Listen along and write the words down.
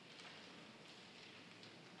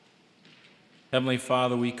Heavenly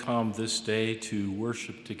Father, we come this day to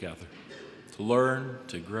worship together, to learn,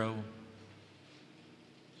 to grow,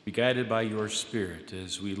 be guided by your Spirit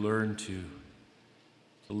as we learn to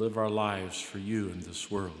live our lives for you in this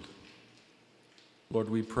world. Lord,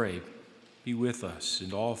 we pray, be with us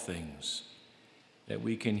in all things, that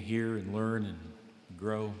we can hear and learn and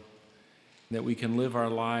grow, and that we can live our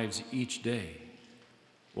lives each day,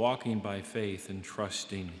 walking by faith and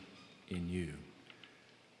trusting in you.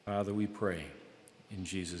 Father, we pray in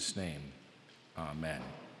Jesus' name, amen.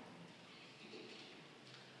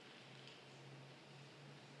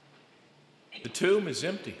 The tomb is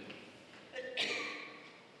empty.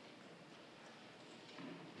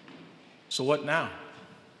 So what now?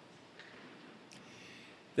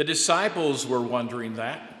 The disciples were wondering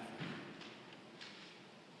that.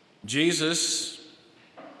 Jesus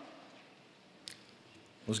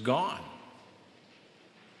was gone.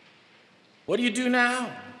 What do you do now?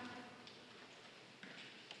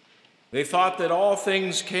 They thought that all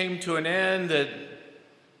things came to an end, that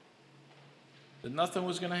nothing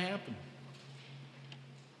was going to happen.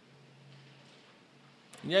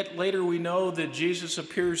 And yet later we know that Jesus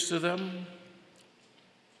appears to them,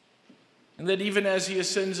 and that even as he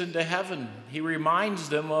ascends into heaven, he reminds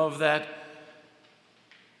them of that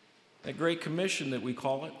great commission that we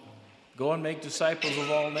call it. Go and make disciples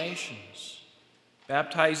of all nations,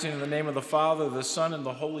 baptizing in the name of the Father, the Son, and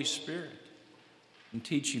the Holy Spirit, and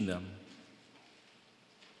teaching them.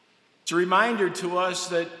 It's a reminder to us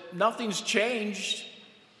that nothing's changed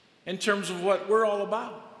in terms of what we're all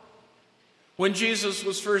about. When Jesus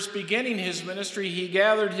was first beginning his ministry, he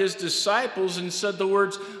gathered his disciples and said the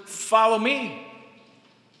words, "Follow me."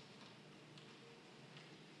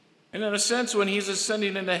 And in a sense, when he's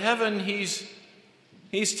ascending into heaven, he's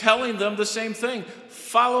telling them the same thing,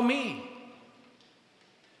 "Follow me."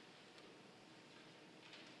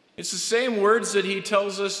 It's the same words that he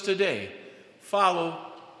tells us today, "Follow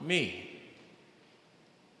me."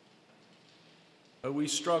 But we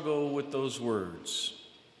struggle with those words.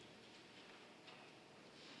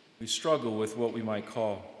 We struggle with what we might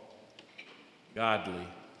call godly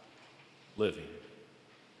living.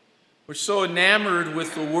 We're so enamored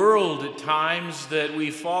with the world at times that we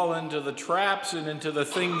fall into the traps and into the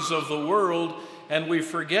things of the world, and we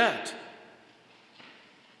forget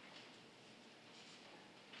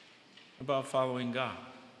about following God.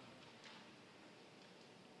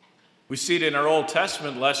 We see it in our Old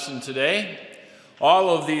Testament lesson today. All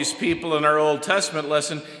of these people in our Old Testament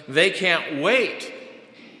lesson, they can't wait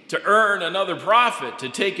to earn another prophet, to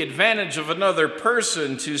take advantage of another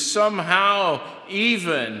person, to somehow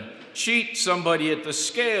even cheat somebody at the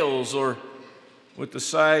scales or with the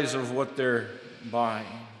size of what they're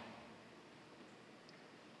buying.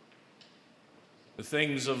 The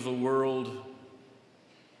things of the world,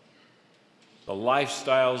 the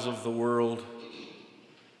lifestyles of the world,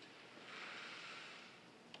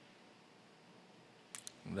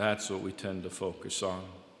 that's what we tend to focus on.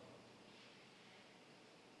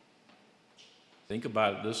 Think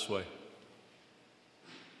about it this way.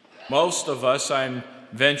 Most of us, I'm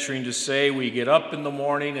venturing to say, we get up in the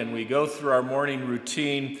morning and we go through our morning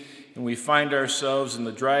routine and we find ourselves in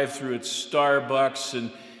the drive-thru at Starbucks,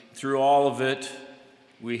 and through all of it,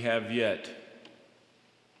 we have yet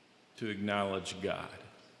to acknowledge God.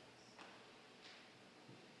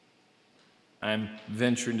 I'm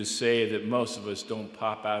venturing to say that most of us don't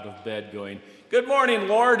pop out of bed going, "Good morning,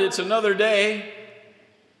 Lord, it's another day."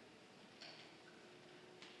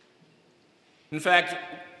 In fact,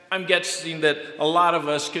 I'm guessing that a lot of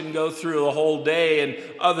us can go through a whole day,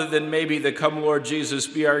 and other than maybe the "Come Lord Jesus,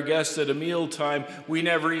 be our guest" at a mealtime, we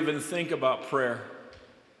never even think about prayer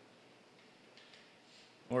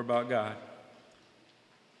or about God,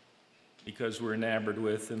 because we're enamored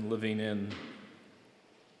with and living in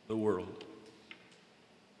the world.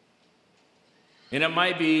 And it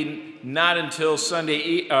might be not until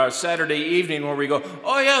Saturday evening where we go,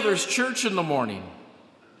 "Oh yeah, there's church in the morning."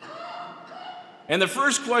 And the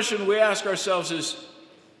first question we ask ourselves is,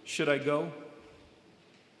 should I go?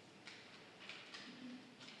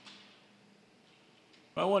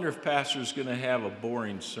 I wonder if pastor's going to have a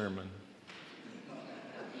boring sermon.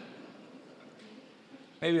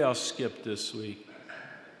 Maybe I'll skip this week.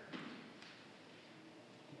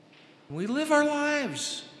 We live our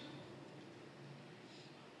lives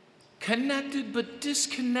connected but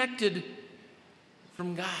disconnected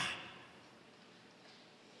from God.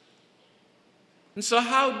 And so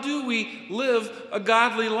how do we live a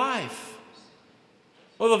godly life?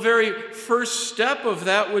 Well, the very first step of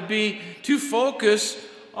that would be to focus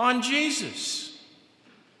on Jesus.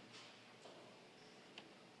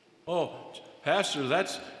 Oh, Pastor,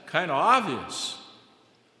 that's kind of obvious.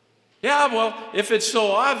 Yeah, well, if it's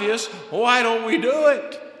so obvious, why don't we do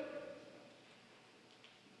it?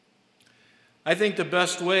 I think the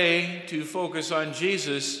best way to focus on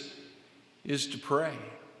Jesus is to pray.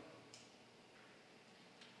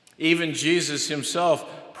 Even Jesus himself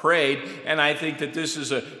prayed, and I think that this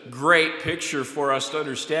is a great picture for us to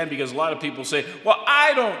understand, because a lot of people say, well,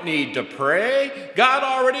 I don't need to pray. God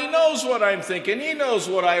already knows what I'm thinking. He knows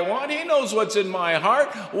what I want. He knows what's in my heart.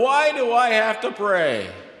 Why do I have to pray?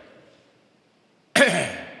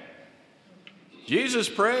 Jesus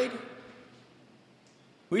prayed.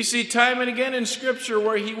 We see time and again in Scripture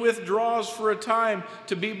where he withdraws for a time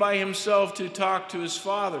to be by himself to talk to his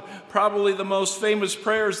Father. Probably the most famous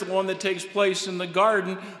prayer is the one that takes place in the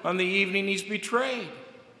garden on the evening he's betrayed.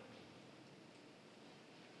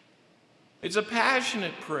 It's a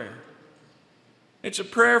passionate prayer. It's a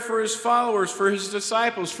prayer for his followers, for his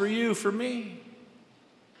disciples, for you, for me.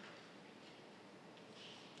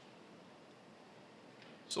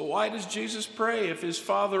 So why does Jesus pray if his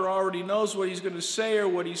Father already knows what he's going to say or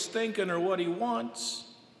what he's thinking or what he wants?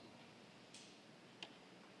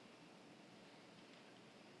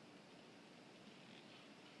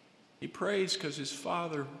 He prays because his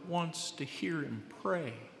Father wants to hear him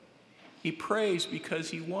pray. He prays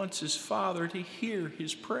because he wants his Father to hear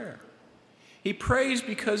his prayer. He prays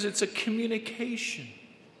because it's a communication.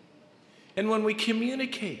 And when we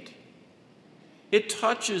communicate, it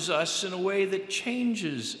touches us in a way that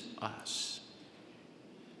changes us.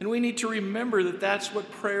 And we need to remember that that's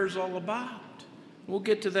what prayer is all about. We'll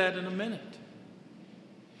get to that in a minute.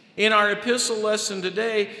 In our epistle lesson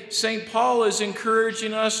today, St. Paul is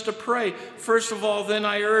encouraging us to pray. First of all, then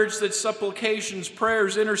I urge that supplications,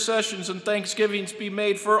 prayers, intercessions, and thanksgivings be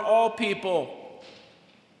made for all people.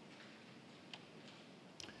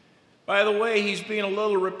 By the way, he's being a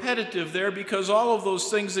little repetitive there because all of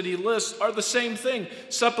those things that he lists are the same thing.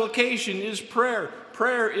 Supplication is prayer.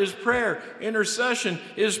 Prayer is prayer. Intercession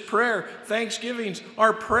is prayer. Thanksgivings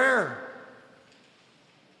are prayer.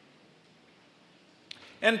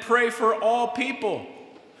 And pray for all people.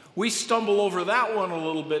 We stumble over that one a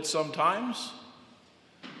little bit sometimes.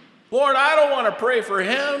 Lord, I don't want to pray for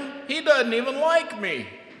him. He doesn't even like me.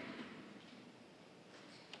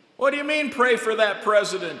 What do you mean pray for that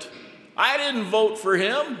president? I didn't vote for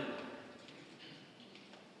him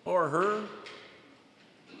or her.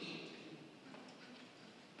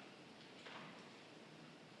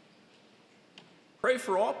 Pray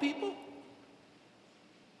for all people?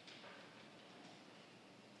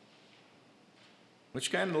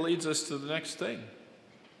 Which kind of leads us to the next thing.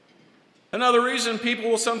 Another reason people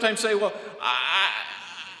will sometimes say, well,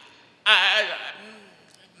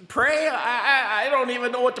 pray? I don't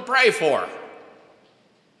even know what to pray for.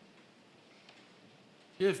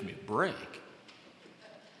 Give me a break.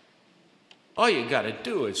 All you got to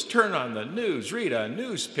do is turn on the news, read a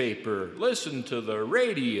newspaper, listen to the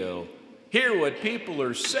radio, hear what people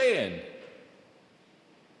are saying.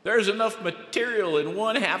 There's enough material in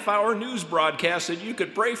 1 half-hour news broadcast that you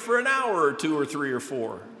could pray for an hour or 2 or 3 or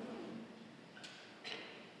 4.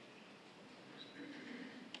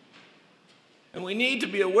 And we need to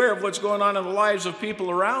be aware of what's going on in the lives of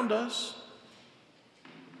people around us.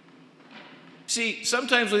 See,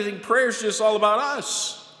 sometimes we think prayer is just all about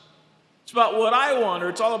us. It's about what I want, or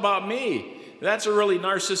it's all about me. That's a really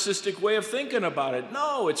narcissistic way of thinking about it.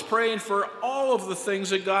 No, it's praying for all of the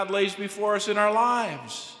things that God lays before us in our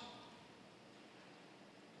lives.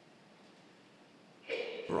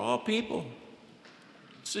 For all people,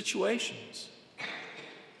 situations,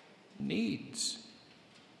 needs.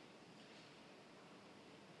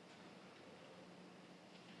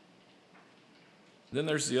 Then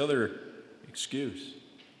there's the other excuse.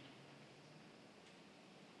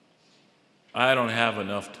 I don't have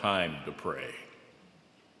enough time to pray.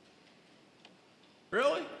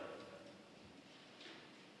 Really?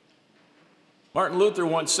 Martin Luther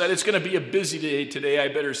once said, it's going to be a busy day today. I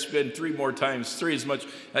better spend 3 times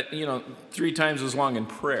as long in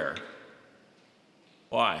prayer.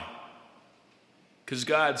 Why? Because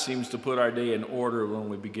God seems to put our day in order when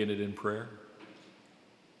we begin it in prayer.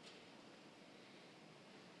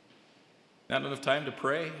 Not enough time to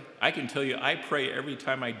pray? I can tell you, I pray every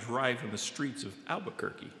time I drive in the streets of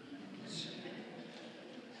Albuquerque.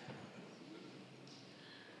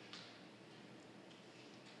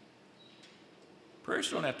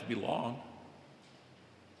 Prayers don't have to be long.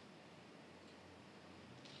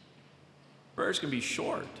 Prayers can be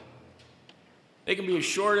short. They can be as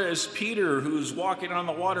short as Peter, who's walking on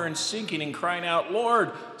the water and sinking and crying out,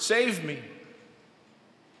 Lord, save me.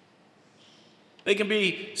 They can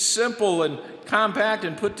be simple and compact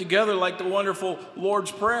and put together like the wonderful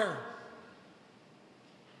Lord's Prayer.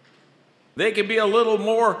 They can be a little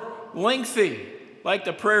more lengthy, like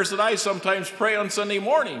the prayers that I sometimes pray on Sunday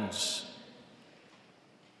mornings.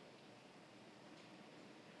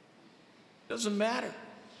 Doesn't matter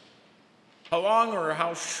how long or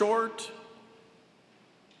how short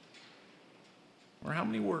or how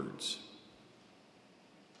many words.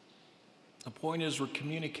 The point is, we're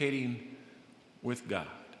communicating with God.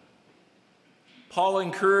 Paul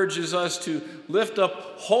encourages us to lift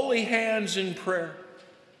up holy hands in prayer.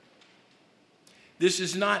 This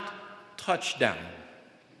is not touchdown.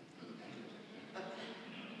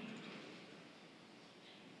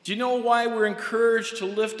 Do you know why we're encouraged to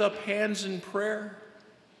lift up hands in prayer?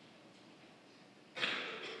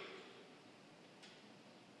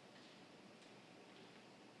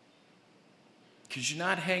 Because you're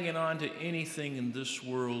not hanging on to anything in this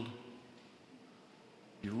world.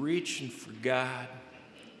 You're reaching for God.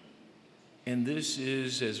 And this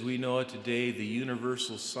is, as we know it today, the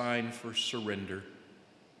universal sign for surrender.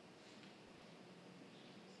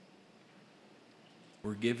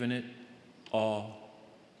 We're giving it all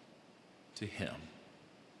to Him.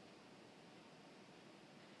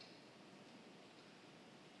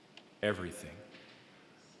 Everything.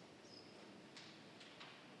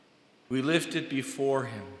 We lift it before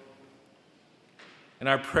Him. And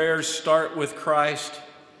our prayers start with Christ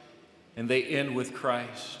and they end with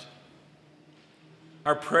Christ.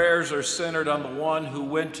 Our prayers are centered on the one who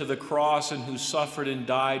went to the cross and who suffered and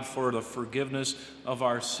died for the forgiveness of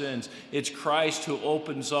our sins. It's Christ who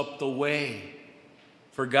opens up the way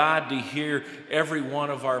for God to hear every one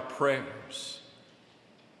of our prayers.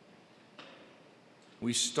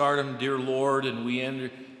 We start them, dear Lord, and we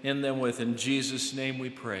end them with, in Jesus' name we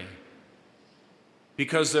pray.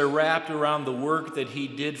 Because they're wrapped around the work that He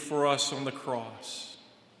did for us on the cross.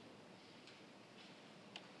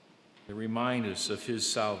 They remind us of His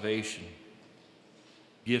salvation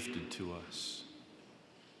gifted to us.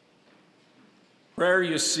 Prayer,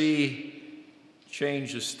 you see,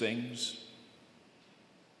 changes things.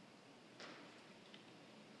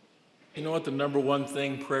 You know what the number one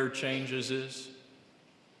thing prayer changes is?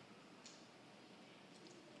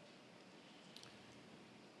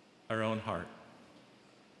 Our own heart.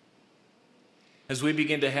 As we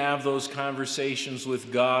begin to have those conversations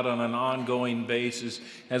with God on an ongoing basis,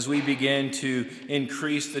 as we begin to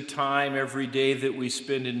increase the time every day that we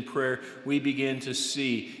spend in prayer, we begin to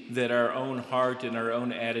see that our own heart and our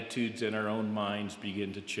own attitudes and our own minds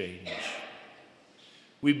begin to change.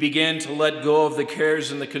 We begin to let go of the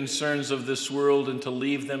cares and the concerns of this world and to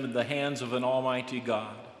leave them in the hands of an almighty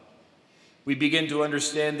God. We begin to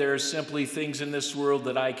understand there are simply things in this world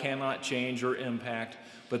that I cannot change or impact,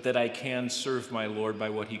 but that I can serve my Lord by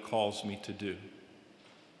what He calls me to do.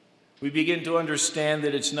 We begin to understand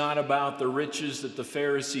that it's not about the riches that the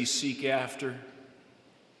Pharisees seek after.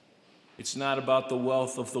 It's not about the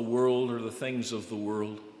wealth of the world or the things of the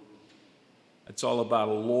world. It's all about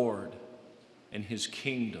a Lord and His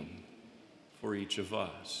kingdom for each of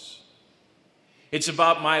us. It's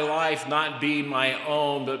about my life not being my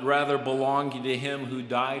own, but rather belonging to Him who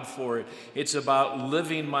died for it. It's about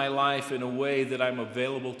living my life in a way that I'm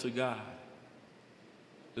available to God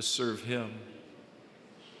to serve Him.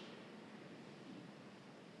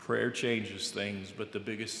 Prayer changes things, but the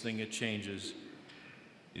biggest thing it changes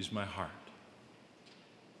is my heart.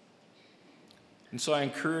 And so I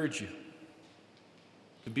encourage you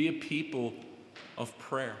to be a people of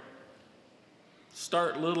prayer.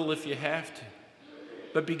 Start little if you have to.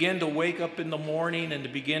 But begin to wake up in the morning and to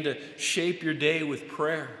begin to shape your day with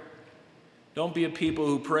prayer. Don't be a people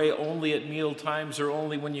who pray only at meal times or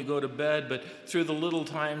only when you go to bed, but through the little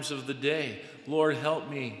times of the day. Lord, help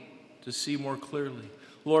me to see more clearly.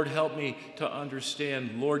 Lord, help me to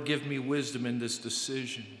understand. Lord, give me wisdom in this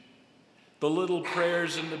decision. The little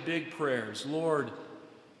prayers and the big prayers. Lord,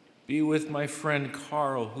 be with my friend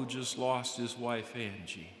Carl, who just lost his wife,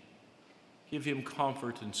 Angie. Give him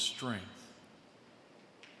comfort and strength.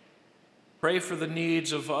 Pray for the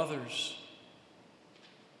needs of others.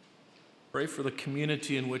 Pray for the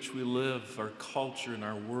community in which we live, our culture, and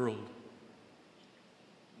our world.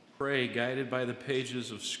 Pray, guided by the pages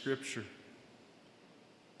of Scripture.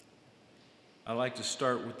 I like to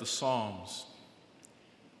start with the Psalms,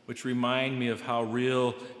 which remind me of how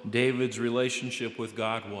real David's relationship with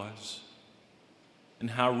God was, and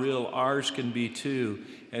how real ours can be too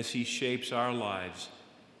as he shapes our lives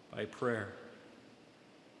by prayer.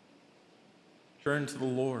 Turn to the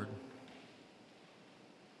Lord.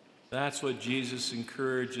 That's what Jesus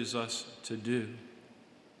encourages us to do.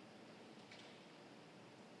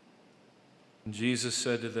 And Jesus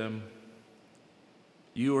said to them,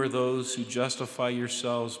 "You are those who justify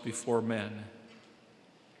yourselves before men,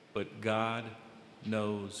 but God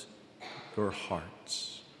knows your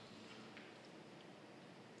hearts."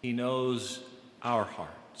 He knows our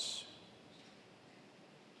hearts.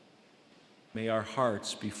 May our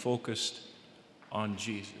hearts be focused on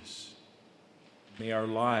Jesus. May our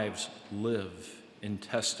lives live in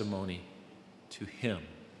testimony to him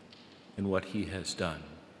and what he has done.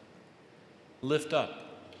 Lift up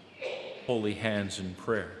holy hands in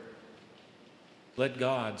prayer. Let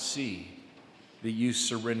God see that you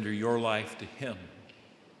surrender your life to him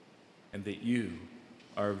and that you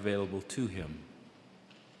are available to him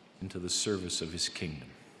into the service of his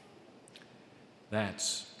kingdom.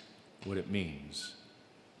 That's what it means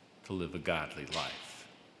to live a godly life.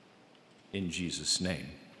 In Jesus'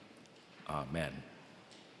 name, amen.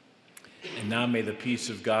 And now may the peace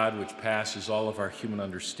of God, which passes all of our human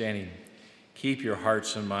understanding, keep your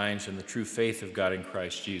hearts and minds in the true faith of God in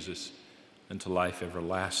Christ Jesus unto life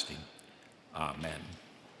everlasting. Amen.